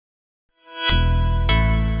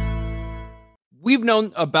we've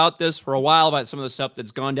known about this for a while, about some of the stuff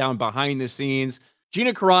that's gone down behind the scenes.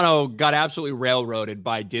 Gina Carano got absolutely railroaded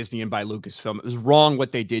by Disney and by Lucasfilm. It was wrong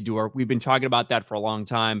what they did to her. We've been talking about that for a long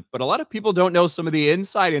time, but a lot of people don't know some of the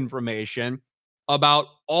inside information about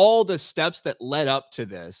all the steps that led up to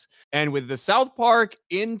this. And with the South Park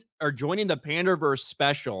joining the Panderverse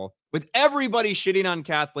special, with everybody shitting on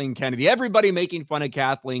Kathleen Kennedy, everybody making fun of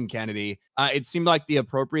Kathleen Kennedy, it seemed like the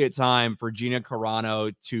appropriate time for Gina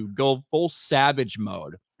Carano to go full savage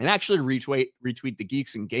mode and actually retweet the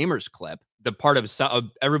Geeks and Gamers clip, the part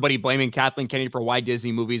of everybody blaming Kathleen Kennedy for why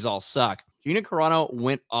Disney movies all suck. Gina Carano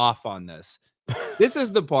went off on this. This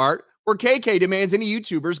is the part where KK demands any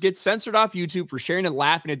YouTubers get censored off YouTube for sharing and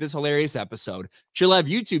laughing at this hilarious episode. She'll have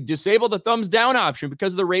YouTube disable the thumbs down option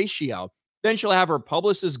because of the ratio. Then she'll have her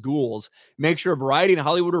publicist ghouls make sure Variety and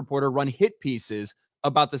Hollywood Reporter run hit pieces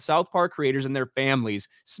about the South Park creators and their families,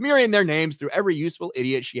 smearing their names through every useful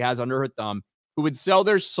idiot she has under her thumb who would sell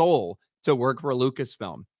their soul to work for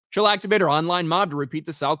Lucasfilm. She'll activate her online mob to repeat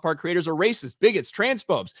the South Park creators are racist, bigots,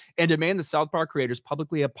 transphobes, and demand the South Park creators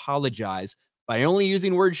publicly apologize by only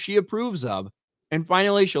using words she approves of. And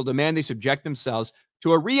finally, she'll demand they subject themselves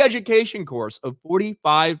to a re-education course of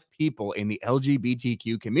 45 people in the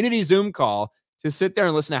LGBTQ community Zoom call to sit there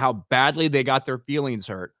and listen to how badly they got their feelings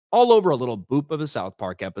hurt, all over a little boop of a South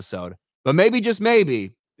Park episode. But maybe, just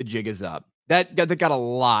maybe, the jig is up. That got a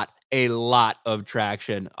lot of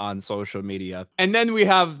traction on social media. And then we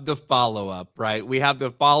have the follow-up, right? We have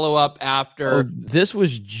the follow-up after. Oh, this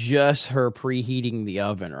was just her preheating the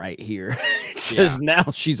oven right here. Because now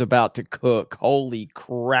she's about to cook. Holy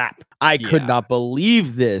crap. I could not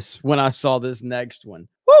believe this when I saw this next one.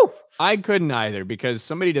 Woo! I couldn't either, because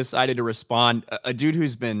somebody decided to respond. A dude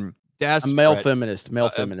who's been desperate. A male feminist.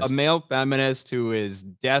 A male feminist who is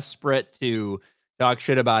desperate to talk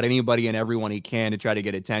shit about anybody and everyone he can to try to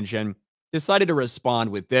get attention, decided to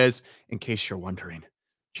respond with this. In case you're wondering,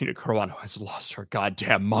 Gina Carano has lost her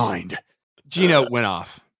goddamn mind. Gina went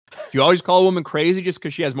off. Do you always call a woman crazy just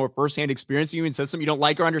because she has more firsthand experience than you and says something you don't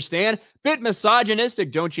like or understand? Bit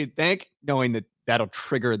misogynistic, don't you think? Knowing that that'll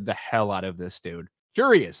trigger the hell out of this dude.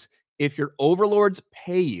 Curious if your overlords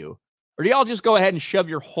pay you, or do y'all just go ahead and shove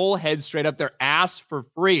your whole head straight up their ass for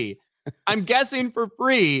free? I'm guessing for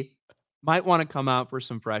free. Might want to come out for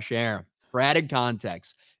some fresh air. For added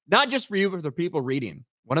context, not just for you, but for the people reading.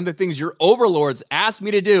 One of the things your overlords asked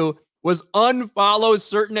me to do was unfollow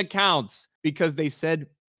certain accounts because they said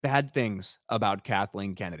bad things about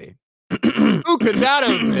Kathleen Kennedy. Who could that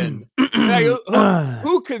have been?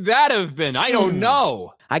 Who could that have been? I don't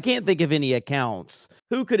know. I can't think of any accounts.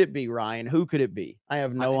 Who could it be, Ryan? Who could it be? I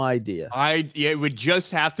have no idea. It would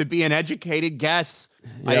just have to be an educated guess.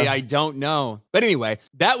 Yeah. I don't know. But anyway,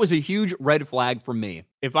 that was a huge red flag for me.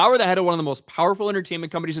 If I were the head of one of the most powerful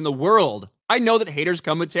entertainment companies in the world, I know that haters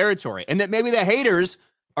come with territory, and that maybe the haters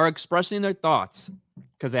are expressing their thoughts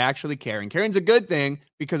because they actually care. And caring's a good thing,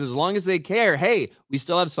 because as long as they care, hey, we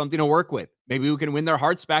still have something to work with. Maybe we can win their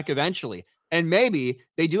hearts back eventually. And maybe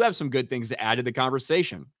they do have some good things to add to the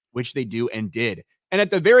conversation, which they do and did. And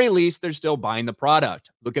at the very least, they're still buying the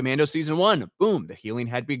product. Look at Mando Season 1. Boom, the healing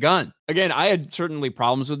had begun. Again, I had certainly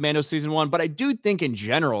problems with Mando Season 1, but I do think in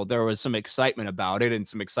general there was some excitement about it and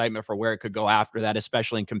some excitement for where it could go after that,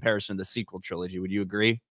 especially in comparison to the sequel trilogy. Would you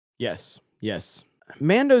agree? Yes.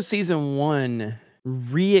 Mando Season 1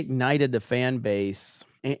 reignited the fan base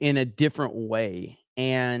in a different way,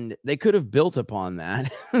 and they could have built upon that.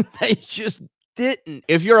 They just didn't.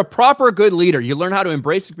 If you're a proper good leader, you learn how to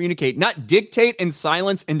embrace and communicate, not dictate and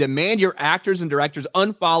silence and demand your actors and directors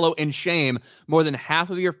unfollow and shame more than half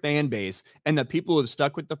of your fan base and the people who have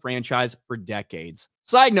stuck with the franchise for decades.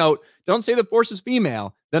 Side note, don't say the Force is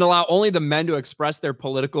female, then allow only the men to express their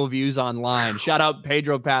political views online. Shout out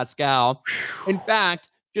Pedro Pascal. In fact,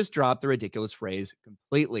 just drop the ridiculous phrase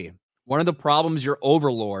completely. One of the problems your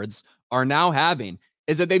overlords are now having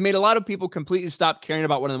is that they made a lot of people completely stop caring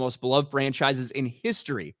about one of the most beloved franchises in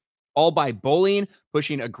history, all by bullying,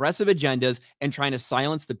 pushing aggressive agendas, and trying to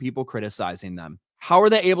silence the people criticizing them. How are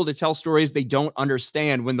they able to tell stories they don't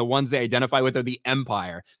understand when the ones they identify with are the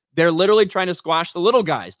Empire? They're literally trying to squash the little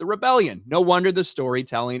guys, the rebellion. No wonder the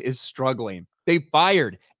storytelling is struggling. They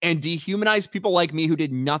fired and dehumanized people like me who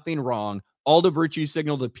did nothing wrong, all to virtue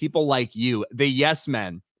signal to people like you, the yes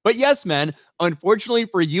men. But yes men, unfortunately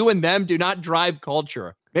for you and them, do not drive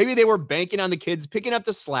culture. Maybe they were banking on the kids picking up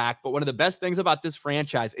the slack, but one of the best things about this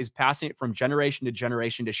franchise is passing it from generation to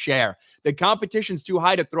generation to share. The competition's too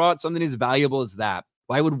high to throw out something as valuable as that.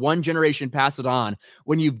 Why would one generation pass it on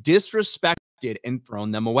when you've disrespected and thrown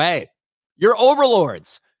them away? Your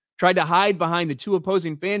overlords tried to hide behind the two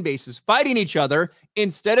opposing fan bases fighting each other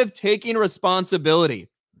instead of taking responsibility.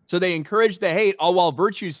 So they encourage the hate, all while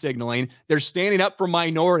virtue signaling they're standing up for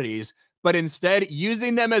minorities, but instead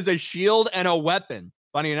using them as a shield and a weapon.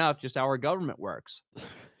 Funny enough, just how our government works.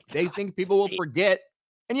 They think people will forget,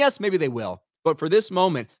 and yes, maybe they will. But for this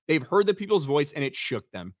moment, they've heard the people's voice and it shook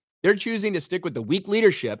them. They're choosing to stick with the weak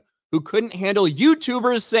leadership who couldn't handle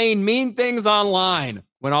YouTubers saying mean things online,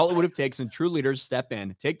 when all it would have taken some true leaders step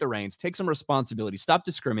in, take the reins, take some responsibility, stop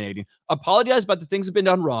discriminating, apologize about the things that have been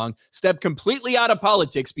done wrong, step completely out of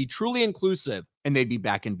politics, be truly inclusive, and they'd be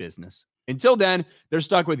back in business. Until then, they're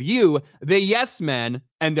stuck with you, the yes men,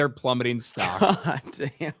 and their plummeting stock. God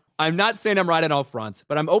damn. I'm not saying I'm right on all fronts,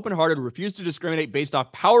 but I'm open-hearted, refuse to discriminate based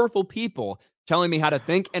off powerful people telling me how to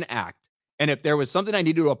think and act. And if there was something I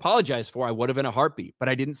needed to apologize for, I would have in a heartbeat, but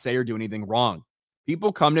I didn't say or do anything wrong.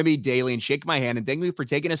 People come to me daily and shake my hand and thank me for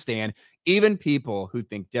taking a stand, even people who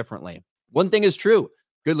think differently. One thing is true.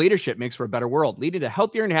 Good leadership makes for a better world, leading to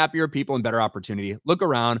healthier and happier people and better opportunity. Look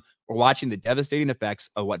around. We're watching the devastating effects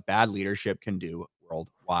of what bad leadership can do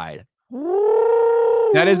worldwide.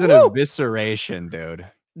 That is an evisceration, dude.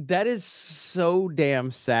 That is so damn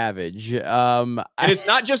savage. And it's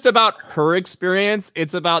not just about her experience,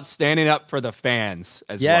 it's about standing up for the fans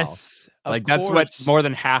as well. Yes. Like that's what more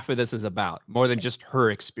than half of this is about, more than just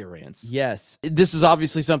her experience. Yes. This is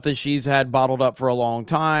obviously something she's had bottled up for a long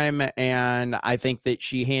time, and I think that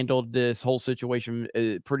she handled this whole situation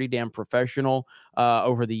pretty damn professional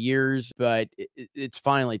over the years, but it's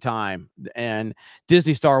finally time. And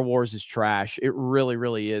Disney Star Wars is trash. It really,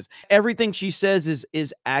 really is. Everything she says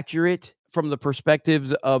is accurate from the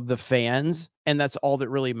perspectives of the fans, and that's all that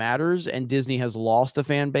really matters. And Disney has lost the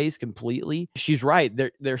fan base completely. She's right.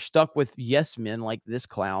 They're stuck with yes men like this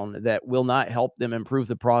clown that will not help them improve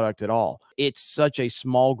the product at all. It's such a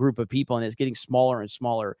small group of people, and it's getting smaller and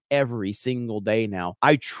smaller every single day now.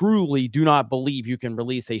 I truly do not believe you can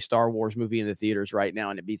release a Star Wars movie in the theaters right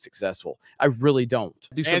now and it be successful. I really don't.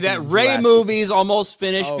 And that Rey movie's almost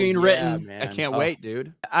finished being written. Man. I can't wait,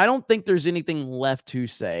 dude. I don't think there's anything left to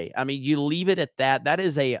say. I mean, you leave it at that. That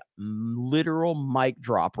is a literal mic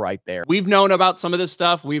drop right there. We've known about some of this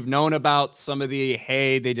stuff. We've known about some of the,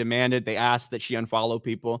 hey, they demanded, they asked that she unfollow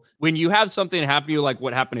people. When you have something happen to you like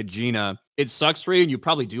what happened to Gina, it sucks for you, and you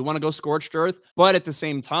probably do want to go scorched earth. But at the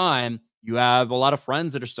same time, you have a lot of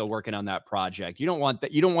friends that are still working on that project. You don't want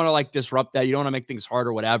that. You don't want to like disrupt that. You don't want to make things hard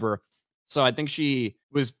or whatever. So I think she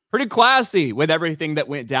was pretty classy with everything that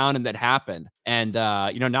went down and that happened. And,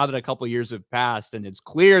 you know, now that a couple of years have passed and it's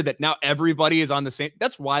clear that now everybody is on the same,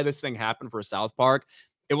 that's why this thing happened for South Park.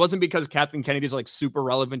 It wasn't because Kathleen Kennedy is like super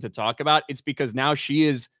relevant to talk about. It's because now she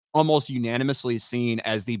is almost unanimously seen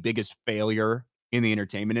as the biggest failure in the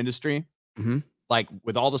entertainment industry. Mm-hmm. Like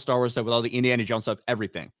with all the Star Wars stuff, with all the Indiana Jones stuff,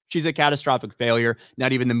 everything. She's a catastrophic failure.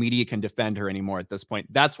 Not even the media can defend her anymore at this point.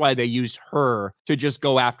 That's why they used her to just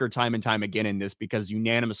go after time and time again in this, because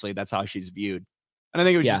unanimously that's how she's viewed. And I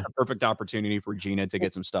think it was just a perfect opportunity for Gina to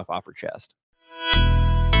get some stuff off her chest.